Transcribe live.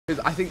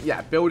Because I think,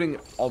 yeah, building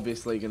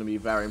obviously going to be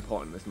very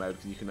important in this mode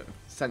because you can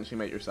essentially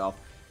make yourself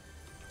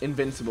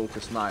invincible to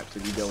snipes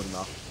if you build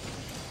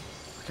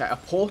enough. Okay, a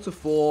Porter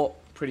 4,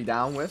 pretty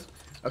down with.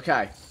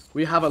 Okay,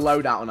 we have a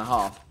loadout and a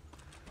half.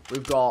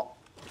 We've got,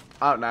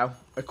 I don't know,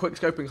 a quick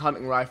scoping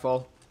hunting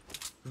rifle.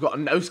 We've got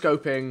a no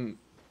scoping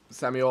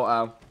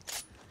semi-auto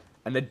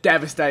and a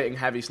devastating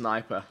heavy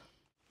sniper.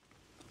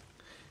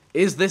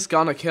 Is this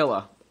gun a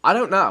killer? I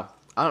don't know.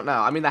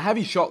 I mean, the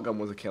heavy shotgun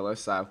was a killer,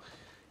 so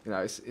you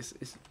know,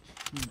 it's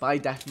by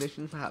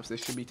definition perhaps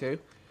this should be too.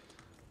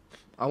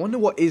 I wonder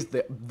what is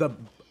the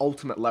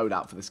ultimate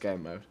loadout for this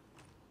game mode.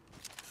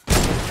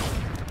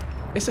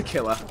 It's a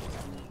killer.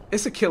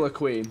 It's a killer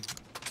queen.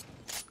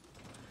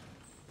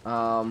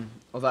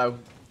 Although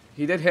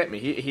he did hit me.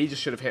 He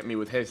just should have hit me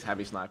with his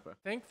heavy sniper.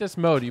 I think this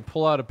mode you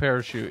pull out a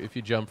parachute if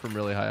you jump from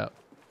really high up.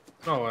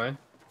 No way.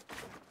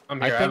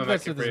 I'm here. I think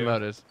that's what this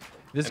mode is.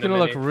 This is gonna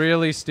look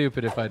really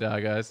stupid if I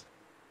die, guys.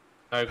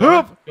 Right,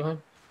 go ahead.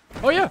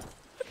 Oh yeah.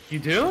 You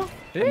do?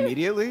 Yeah.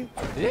 Immediately?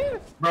 Yeah.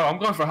 Bro, I'm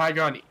going for high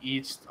ground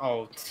east.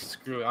 Oh,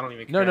 screw it. I don't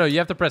even care. No, you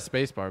have to press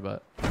spacebar,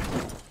 but.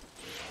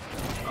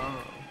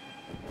 Oh.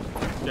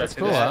 That's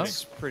cool, huh?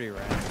 That's pretty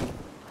rad.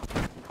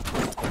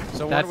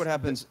 So I wonder what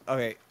happens.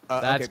 Okay.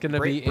 That's okay,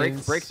 gonna be break the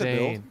insane.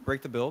 build.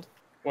 Break the build.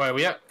 Wait,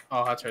 we have.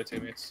 Oh, that's right,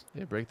 teammates.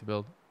 Yeah, break the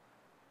build.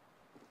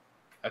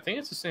 I think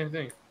it's the same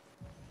thing.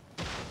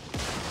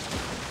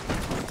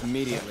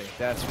 Immediately.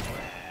 That's.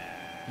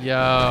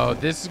 Yo,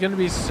 this is gonna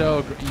be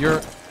so.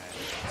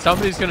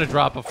 Somebody's gonna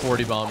drop a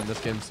 40 bomb in this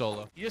game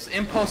solo. You just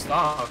impulsed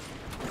off.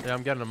 Yeah,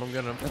 I'm getting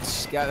him.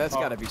 That's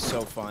gotta be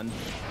so fun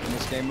in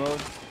this game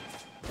mode.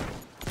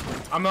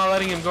 I'm not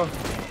letting him go.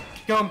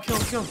 Kill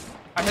him.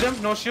 I hit him.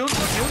 No shield.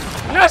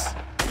 Yes!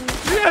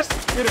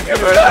 Hit him.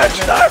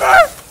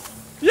 Sniper!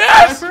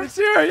 Yes! Sniper? It's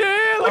here!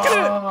 Yeah, look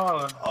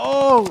at it!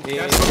 Oh,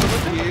 Yeah, it's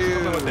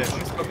scope with it.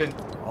 huge. Scope in.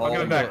 I'll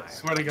give it back.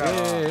 Swear to God.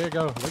 Yeah, here you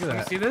go. Look at Can you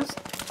that. see this?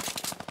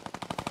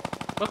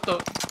 What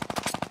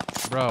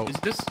the? Bro, Is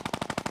this?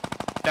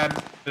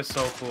 That is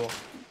so cool.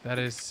 that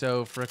is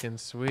so freaking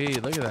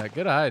sweet. Look at that.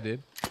 Good eye,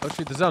 dude. Oh,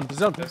 shoot. The zone.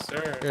 Yes,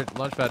 sir. Here,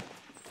 launch pad.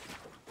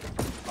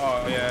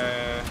 Oh,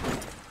 yeah.